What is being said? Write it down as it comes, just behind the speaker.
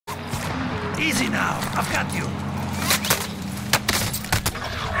Easy now. I've got you.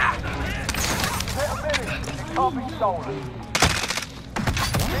 Hit a minute. It can't be stolen.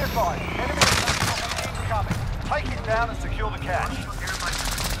 Be advised, enemy attack incoming. Take it down and secure the cache.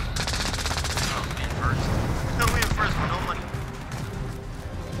 No, we in first with no money.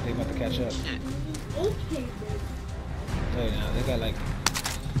 They about to catch up. Shit. Okay, bro. Tell you now, they got like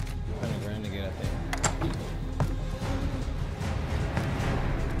 100 grand to get, I think.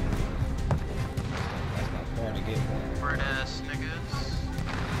 That's not far to get. Bird ass niggas.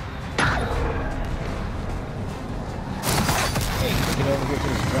 Hey, get over here to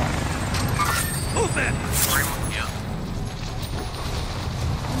this drop. Move it. Yeah.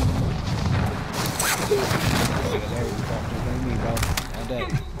 Me, bro. All day.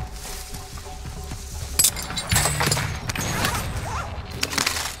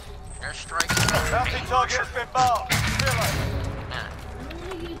 Airstrike. Bounty target has been marked. Zero.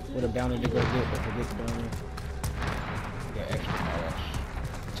 What a bounty to go get, but forget the bounty. We got extra power.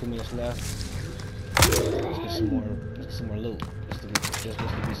 2 minutes left. Let's get some more. Let's get some more loot. Just to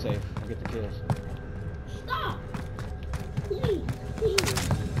be safe. I'll get the kills. Stop! Please, please.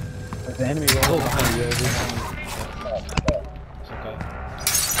 If the enemy rolls behind you, it's okay.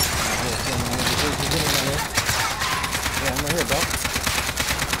 Yeah, I'm right here, bro.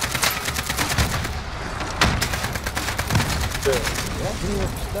 Yeah, give me your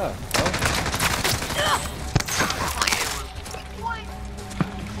stuff, bro.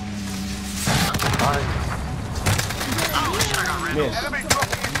 Miss. Enemy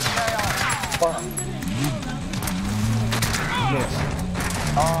dropping into the AR. Miss.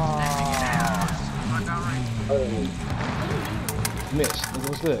 Miss. Look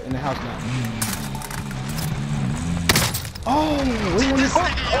what's good in the house now. Oh, we won this.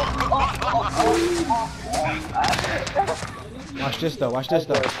 Watch this though. Watch this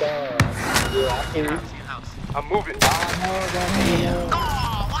though. I'm moving.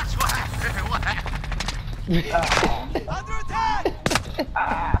 Oh, watch what happened. What happened? Under attack!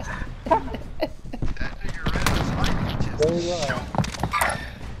 That nigga ran his life. There you go.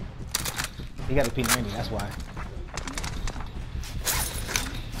 He got a P90, that's why.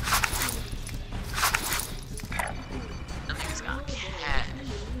 Them niggas got cash.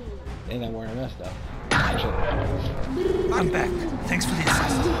 They not wearing us though. I'm back. Thanks for the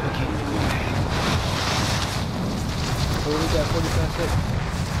assist. So we got 40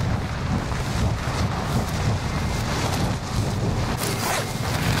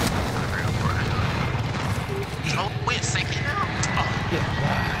 Oh, wait, sinking now? Oh, yeah.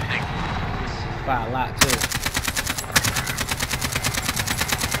 By a lot too.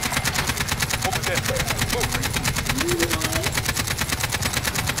 Over there. Move.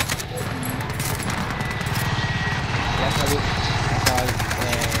 That's how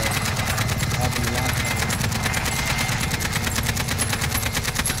happened last time.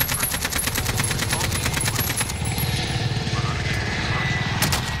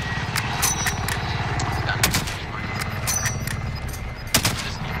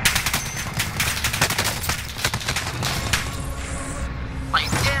 Like,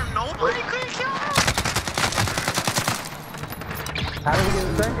 damn, nobody could kill him? How did we get a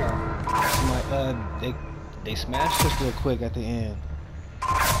second? They smashed us real quick at the end.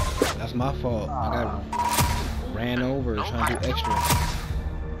 That's my fault. I got ran over trying to do extra.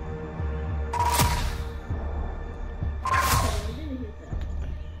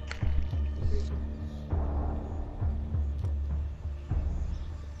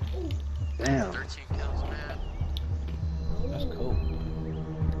 Damn. 13 kills, man. That's cool.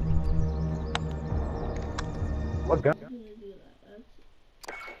 What gun?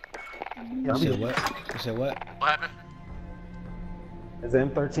 You said what? You said what? What happened? Is the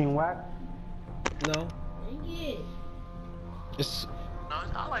M13 whack? No. It's. No,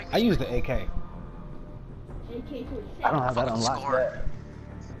 I like I use the AK. I don't have that Fucking unlocked score. yet.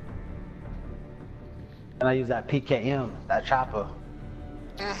 And I use that PKM, that chopper.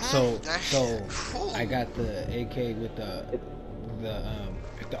 So Ooh. I got the AK with the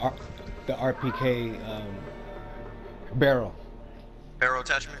RPK barrel. Barrel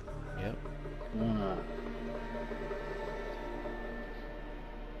attachment. Yep.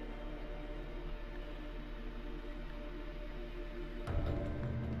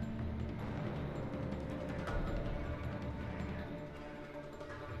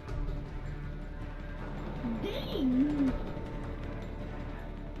 Dang!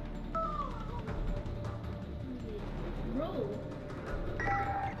 Roll.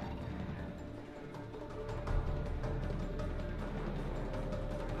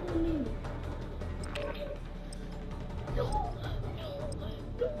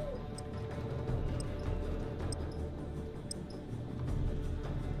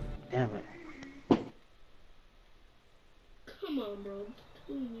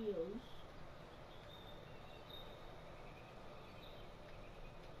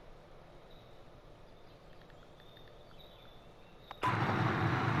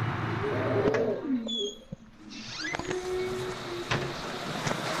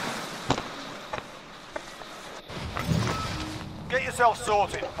 yourself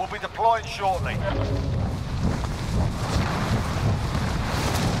sorted. We'll be deploying shortly.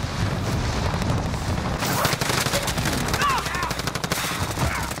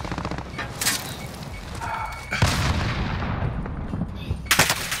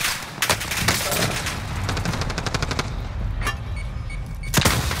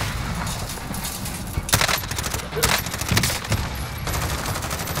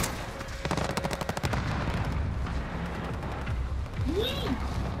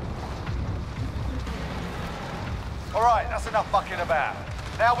 Alright, that's enough fucking about.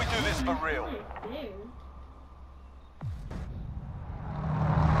 Now we do this for real.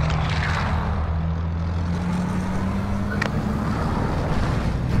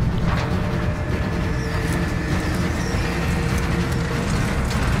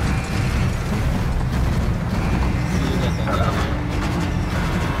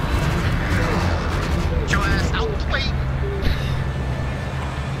 Get your ass out the way.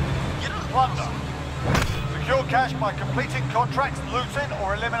 Get up. Plunder. Secure cash by completing contracts, looting,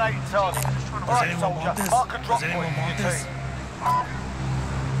 or eliminating targets. Alright, anyone want soldier, this? mark a drop Does point anyone for your want this? team.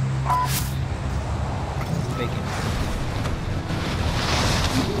 Bacon.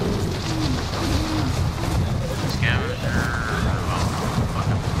 Scavenger.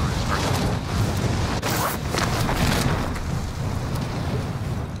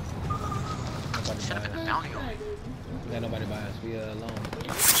 Nobody Should have buy been a us. bounty on me. Got nobody buy us. We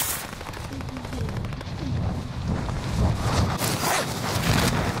alone.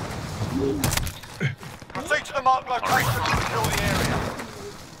 Proceed to the marked location and secure the area.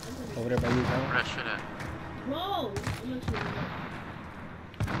 Over there by you, Where bro. that shit at? Bro, I'm not sure.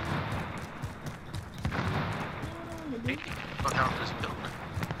 Hey, fuck out of this building.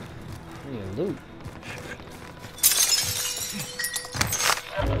 We need loot.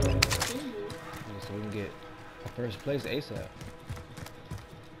 Yeah, so we can get a first place ASAP.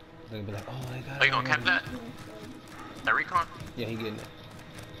 They'll be like, oh, they got Are you gonna cap that? That recon? Yeah, he getting it.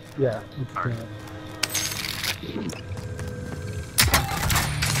 Yeah. Alright.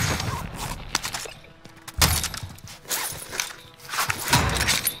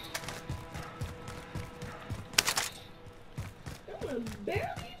 That was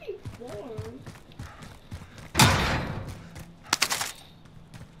barely any form.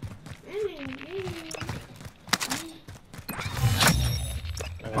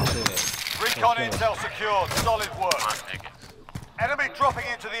 I gotta say that. Recon Okay. intel secured. Solid Come work. on, niggas. Enemy dropping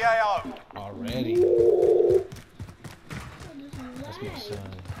into the AO. Already. That's my son.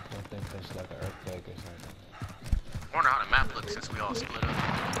 I don't think that's like an earthquake or something. I wonder how the map looks since we all split up.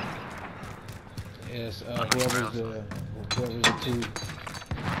 Yes, whoever's the two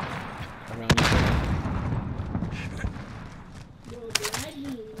around each other.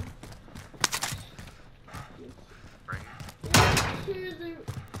 Bring it.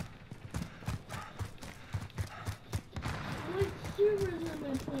 What servers am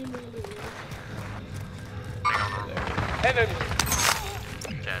I playing on right They on the Enemy.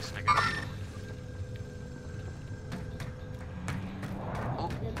 chest, nigga. Oh,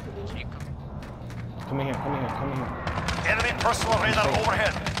 Chico. Come in here, come in here, come in here. Enemy personal radar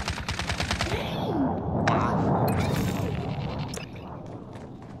overhead.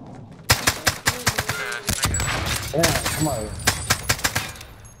 Chest, nigga. Yeah, come on.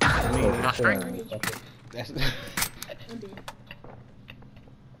 Y'all straight? That's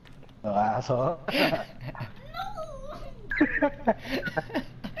Oh, asshole.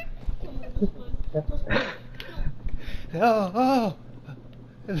 oh.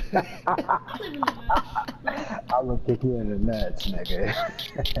 I'm gonna kick you in the nuts, nigga.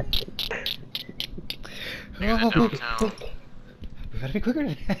 Niggas in downtown. We gotta be quicker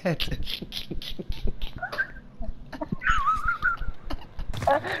than that.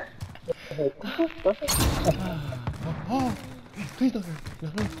 Oh, please don't hurt. No.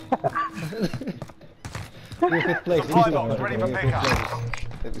 We're in fifth place. Supply Please don't box hurt. ready We're for in fifth pickup. place.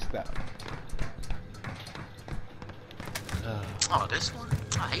 Let me stop. Oh, this one?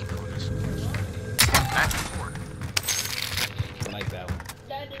 I hate doing this one. Back and forth. I like that one.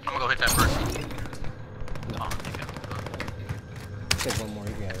 I'm gonna go hit that person. Oh, nigga. Take one more.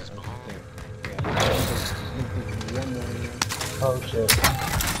 You can have it. Yeah. One more. Yeah. Oh shit.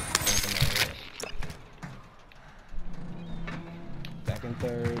 Back in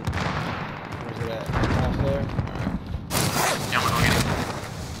third. Where's it at? Off there? Yeah, I'm gonna go get it.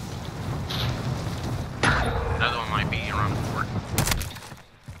 Another one might be around the fort.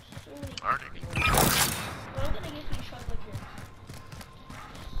 Already.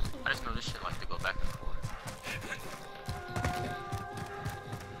 I just know this shit like to go back and forth.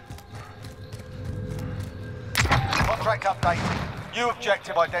 Contract update. New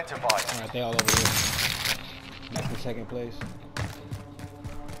objective identified. Alright, they all over here. Back in second place.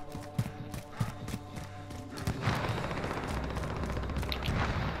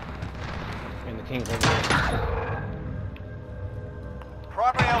 And the king's over there.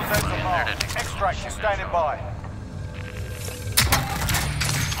 Primary LZs are marked. Extraction standing by.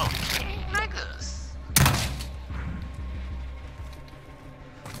 Oh, niggas.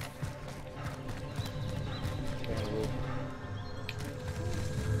 They're on the roof.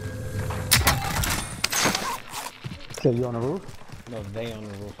 So you on the roof? No, they on the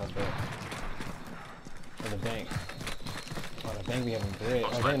roof, I bet. Or the bank. Oh, the bank we having bread.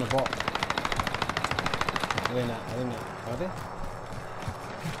 Oh, they're in the vault. They're not. Are they not? Are they?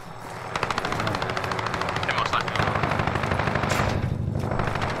 They most likely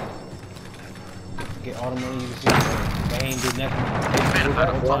Get all the money you can see. They ain't do nothing. Man, if I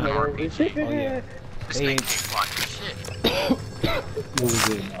don't talk to Oh, yeah. this They thing ain't. can't block your shit. We was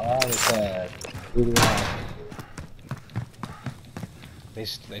getting all the cash. Really hard. They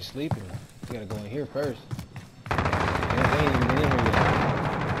sleeping. You gotta go in here first. They ain't even been in here yet.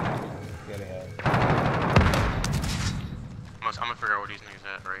 You gotta have. I'm gonna figure out where these niggas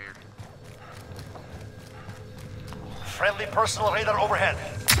at right here. Friendly personal radar overhead.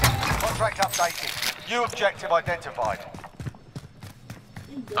 Contract updated. New objective identified.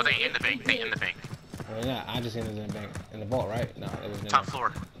 Oh, they in the bank. They in the bank. Well, yeah, I just ended in the bank. In the vault, right? No, it was in Top the...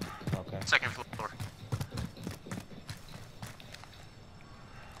 floor. Okay. Second floor.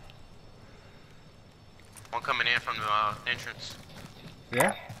 One coming in from the entrance.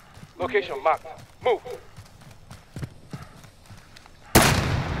 Yeah? Location marked. Move.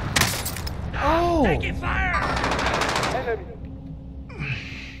 Oh! Taking fire! Enemy.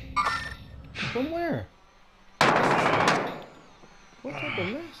 From where? What type of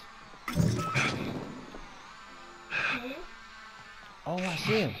mess? Oh, I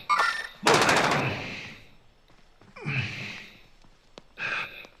see him.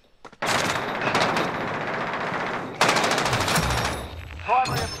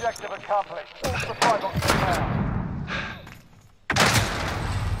 Primary objective accomplished. All supply boxes down.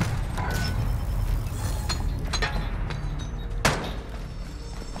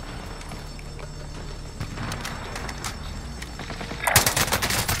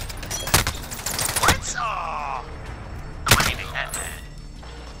 What? Oh, I'm not even at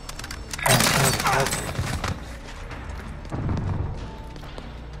that.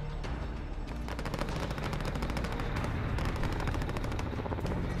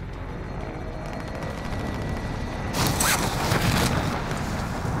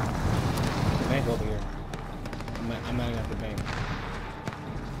 Bank over here. I'm not at the bank.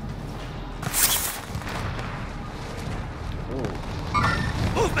 Ooh.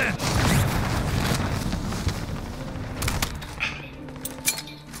 Movement!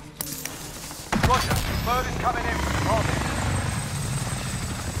 Roger. Bird is coming in from the target.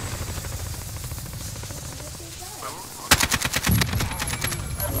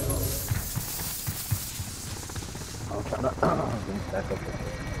 I'm trying to get back up there.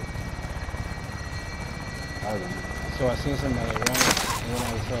 So I seen somebody run, and when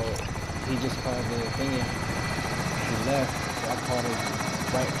I was told, he just called the thing in. He left, so I called him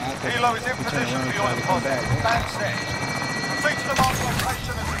right after. Helo is in He turned position around and for your tried to come deposit. back. Stand set. Proceed to the marked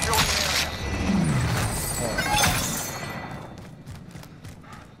location and secure the area.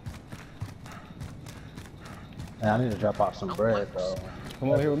 Man, I need to drop off some bread, though. Come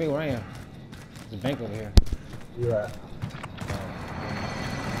over here with me where I am. There's a bank over here. You right.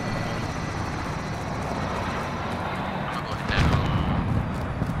 I'm gonna go hit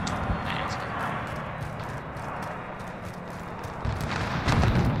that.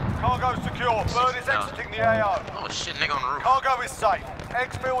 Cargo secure. Bird is exiting the AO. Oh shit, nigga on the roof. Cargo is safe.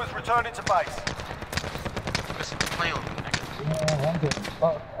 Exfil is returning to base. This is playing with me, nigga. Oh, I'm getting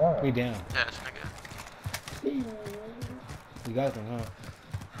fucked up. We down. Yeah, this nigga. You got them, huh?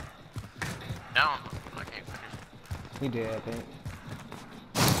 Down. I can't finish. We did, I think.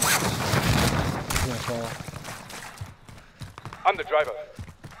 He's gonna fall. I'm the driver.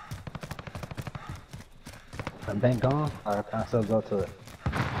 The bank gone? Or can I still go to it?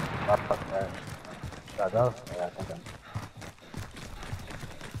 Oh, fuck that. Should I go? Yeah, I think I'm...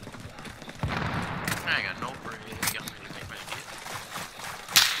 I ain't got no bread. You got me to make my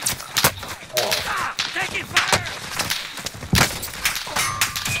Ah! Taking fire!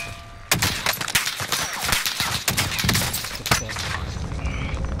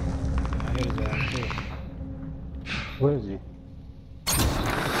 I hit his ass too. Where is he?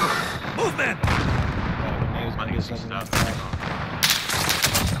 Movement! money and stuff.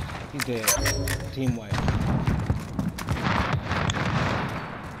 He's dead. Team white.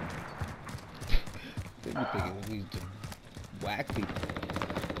 people think it was these whack people.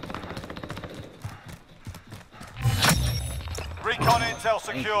 Recon intel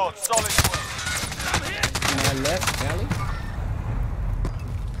secured. Solid work. My left, Valley.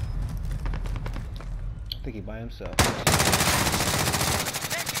 I think he by himself. Taking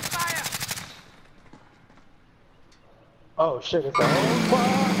fire! Oh shit, it's a whole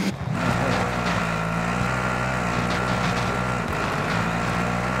squad!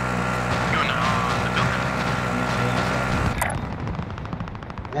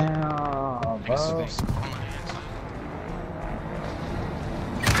 Damn, bro.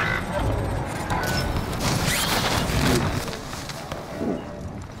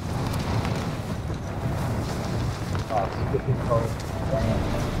 Oh, skipping code.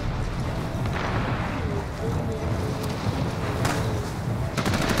 Damn.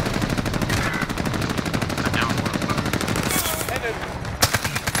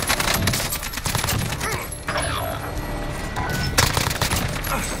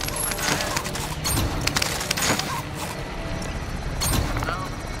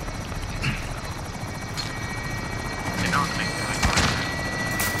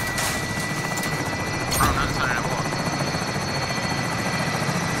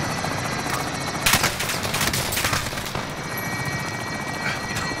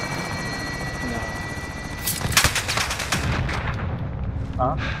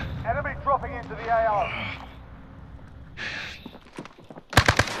 Huh? Enemy dropping into the AO.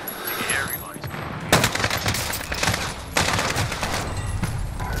 Everybody's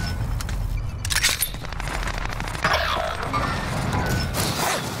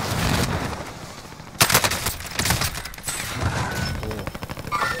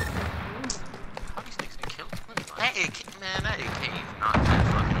that AK, man, that AK is not that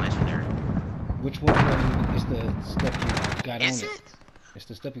fucking legendary. Which one is the stuff you got on Is it? it? It's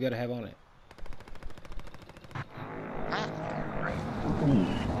the stuff you gotta have on it. That,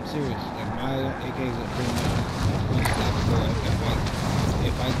 I'm serious. Like my AKs are pretty much one stop. So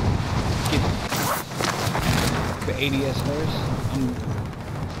if I get the ADS first,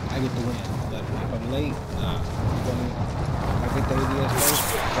 I get the win. But if I'm late, nah. If I get the ADS first,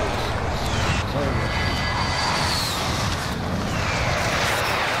 it's over.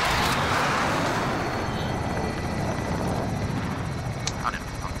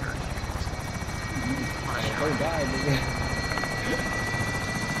 Don't die, nigga.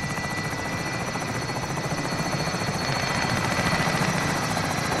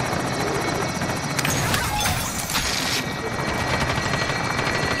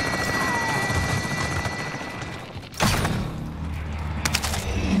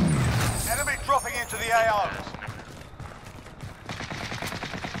 Enemy dropping into the AO.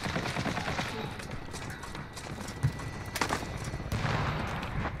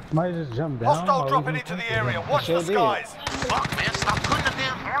 Somebody just jumped down. Hostile dropping into the area. Watch Sure the did. skies. fuck, man, stop putting the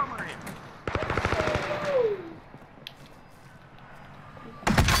damn armor in.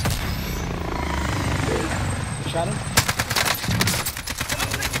 You shot him?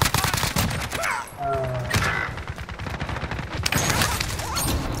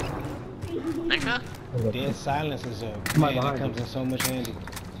 Nigga, Dead silence is a My man that behind comes you. in so much handy.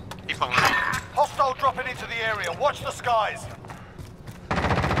 he falling in. Hostile dropping into the area. Watch the skies.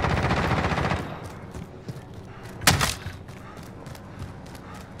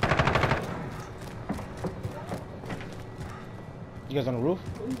 You guys on the roof?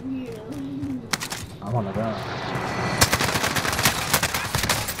 I'm on the ground.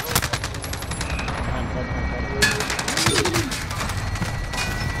 Behind cover.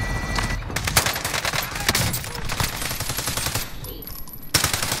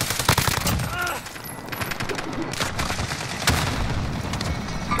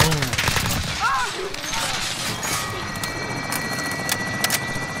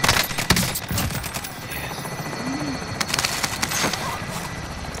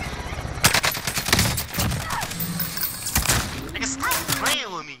 Nigga, stop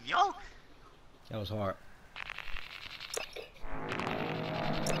playing with me, yo. That was hard.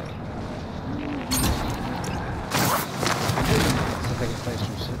 Still taking place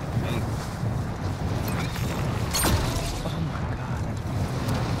from 8. Oh my god, that's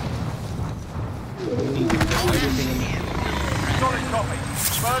we need to do everything in Solid copy.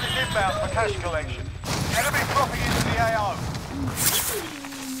 Bird is inbound for cash collection. Enemy dropping into the AO.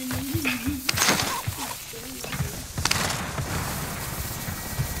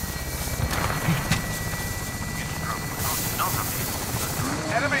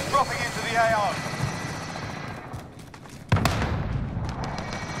 Enemy dropping into the AO.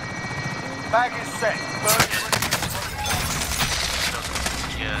 Bag is set. Bird is ready.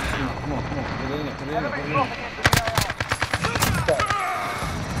 Yeah. Come on. Put it in there. Put it in there. Enemy Put it in dropping there. into the AR. Put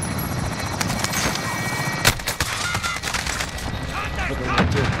it in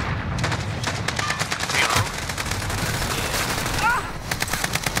there too.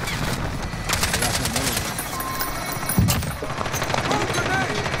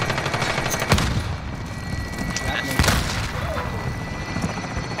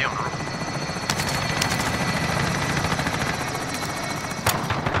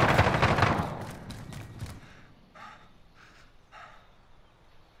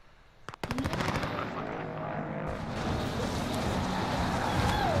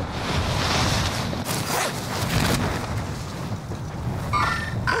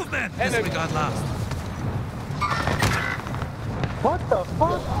 Movement! This we got last. What the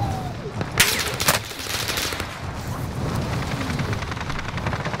fuck?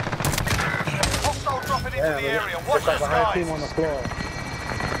 Hostile dropping into the area. Watch Looks the like a whole team skies. on the floor.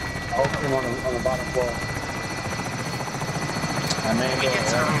 Whole team on the bottom floor. I mean, We get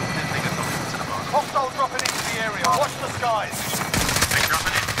to the roof, then they get to the bottom. Hostile dropping into the area. Watch the skies. They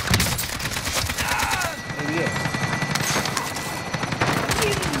dropping in. Yeah.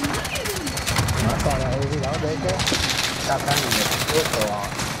 I saw that over there. Right there. Stop hanging it. It's so long.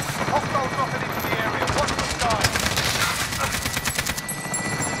 Hostile dropping into the area. Watch the skies.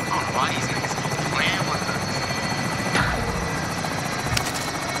 Oh, why these niggas keep playing with us?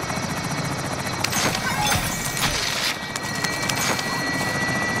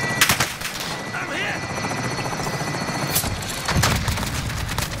 I'm here!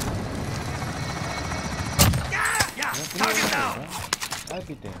 Yeah! Target down! Like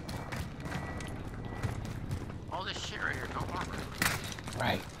it then. All this shit right here, no armor.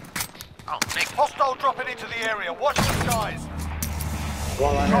 Right. Oh, Nick. Hostile dropping into the area. Watch the skies.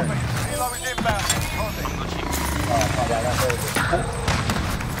 One right Copy. here. Helo is inbound. Copy. I'm Gucci. Oh, that's over.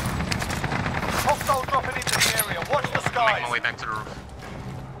 Hostile dropping into the area. Watch the Make skies. my way back to the roof.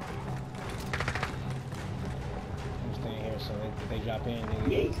 I'm staying here so if they drop in,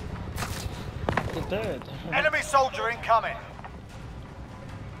 they get third. Enemy soldier incoming.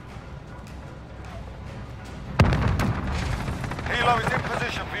 Helo is in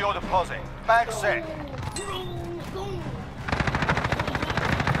position for your deposit. Bag set.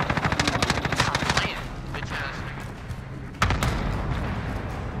 Stop playing, bitch ass nigga.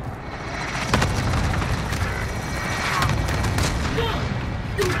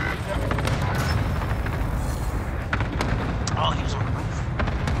 Oh, he was on the roof.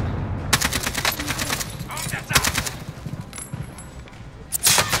 Oh, that's out!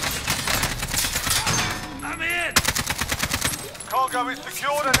 I'm in! Cargo is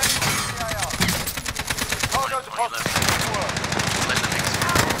secured and entering the AR. Cargo deposit secured. Let the niggas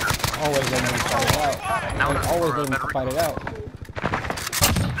Always let them fight it out. Now we're Always for a let them better fight it out.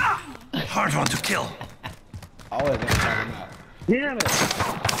 Hard one to kill. Always let them fight it out. Damn it!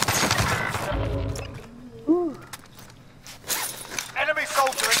 Enemy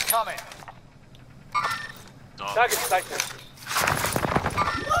soldier incoming. dog. Target sighted.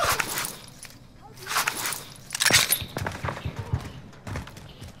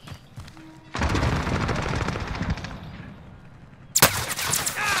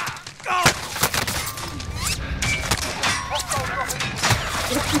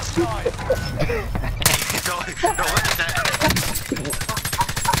 Don't look at that.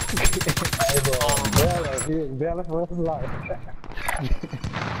 Bella for his life.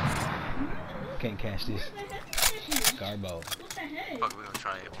 Can't catch this. Garbo. What the heck? Fuck, we're gonna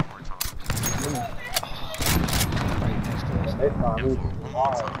try it one more time. Right next to us. They found me. One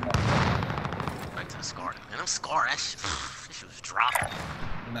more time. Right to the scar. Man, I'm scar. That shit, that shit was dropping.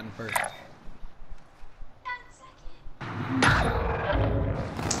 Nothing first.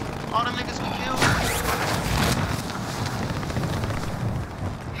 All them niggas we killed.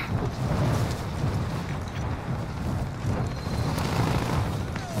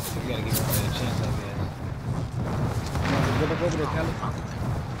 We gotta give everybody a chance, I guess. Come on, go back over there, Kelly.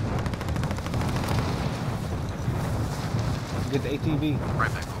 Get the ATV.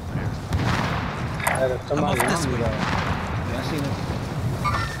 Right back over there. Somebody I'm off this around me, way. though. Yeah, I seen him.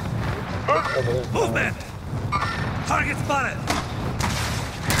 Over there. Movement! Target spotted!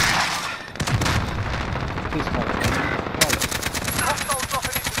 Please call it. Call it. Hostile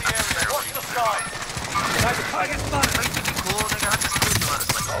dropping into the area. Watch the skies. Target spotted! Are you thinking cool, nigga? I just killed you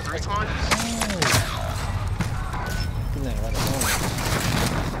like all 3 times. Isn't that right along?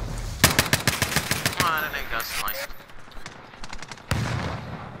 Come on, that nigga got sliced.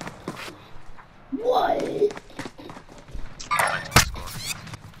 What? Back to the score.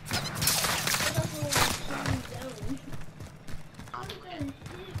 How did that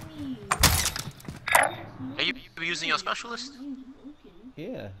hit me? Hey, you be using your specialist?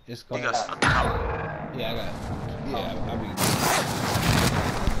 Yeah, it's You called. got stuff. Yeah, I got. Yeah, I mean,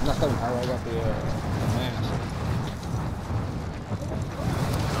 not studying power. I got the mask.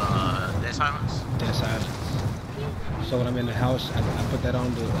 Dead silence? Dead silence. So when I'm in the house, I put that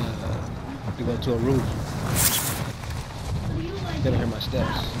on to go to a roof. They don't hear my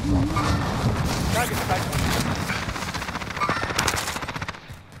steps. Target sighted.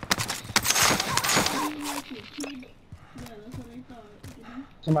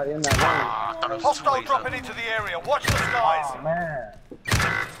 Somebody in that room. I thought it was Hostile ways dropping up. into the area. Watch the skies. Oh man.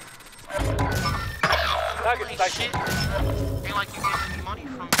 Target Holy sighted. shit. Ain't like you get any money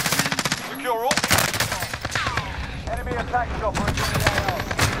from... Secure all. Enemy attack chopper into the AO.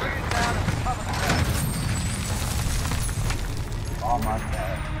 Bring it down and cover the ground. Oh my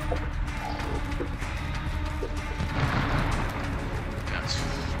god. That's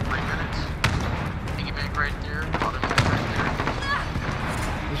 3 minutes. Piggyback right there. Automatic right there.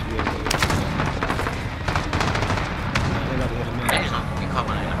 This should be okay. They about to hit a They minute. just don't be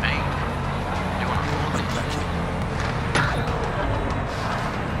coming in the bank. They want to hold it.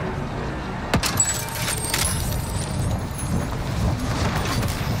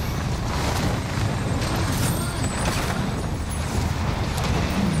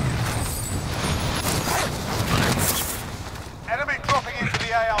 Enemy dropping into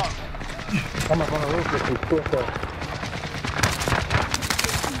the AO. Come up on the roof with these quicker.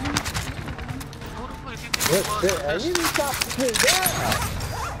 Who the fuck do you think Shit, it was? shit. Hey, you need to stop the shit down.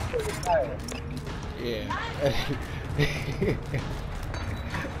 Yeah.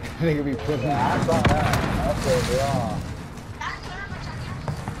 Nigga be putting. Yeah, I saw that. I said, yeah.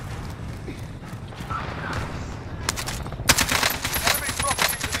 Enemy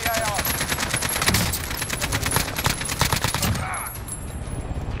dropping into the AO.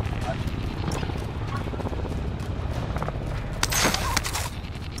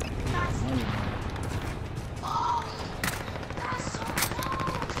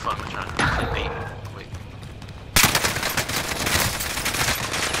 Fuck, I'm trying to bait. Wait.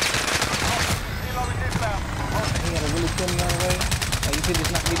 Reloading inbound. He gotta really put me on the way. Like you could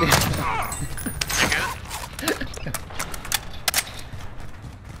just knock me down. You good?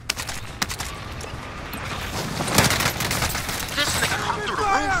 This nigga come through the roof.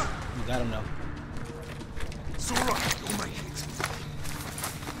 You got him now. It's alright, you'll make it.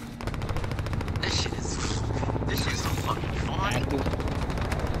 This shit is so fucking fun. Active.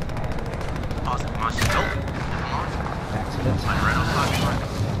 Awesome. My shit. Nope. Never mind. Accidents. Like right outside.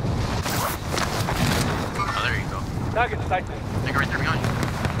 Oh, there you go. Target sighted. Nigga right there behind you.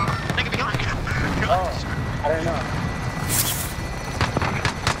 Nigga behind you. Oh, I didn't know.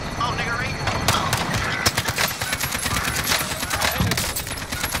 Oh, nigga right here.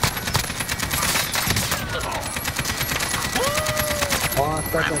 One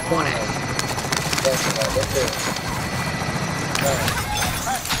second corner. That's it.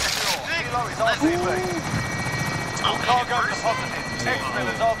 Kilo is RTV. All cargo deposited. X-Mill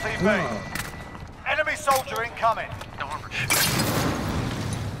is RTV. Enemy soldier incoming. No armor.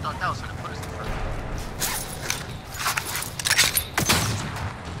 Thought that was gonna put us in front.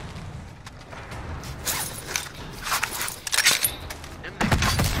 Them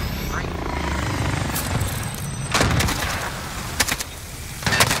niggas right.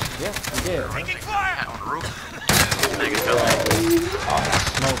 Yeah, I did. Taking fire! On the roof. Nigga fell in.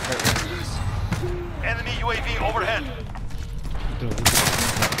 Smoke hurt. Enemy UAV overhead.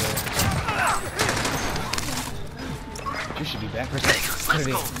 You should be back for a Niggas, second. Put let's it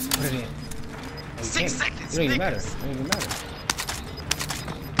in. go. Put it in. Oh, you 6 can't. seconds, It don't even matter. niggas. It don't even matter.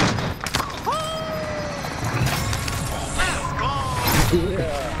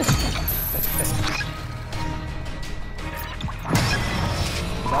 Let's go!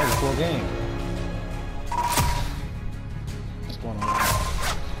 That was a cool game. What's going on?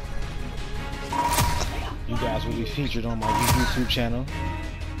 You guys will be featured on my YouTube channel.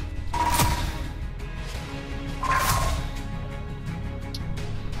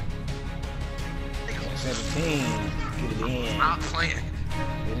 Niggas, 17. Get it in. stop playing.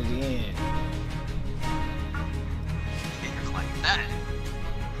 Get it in. Niggas like that.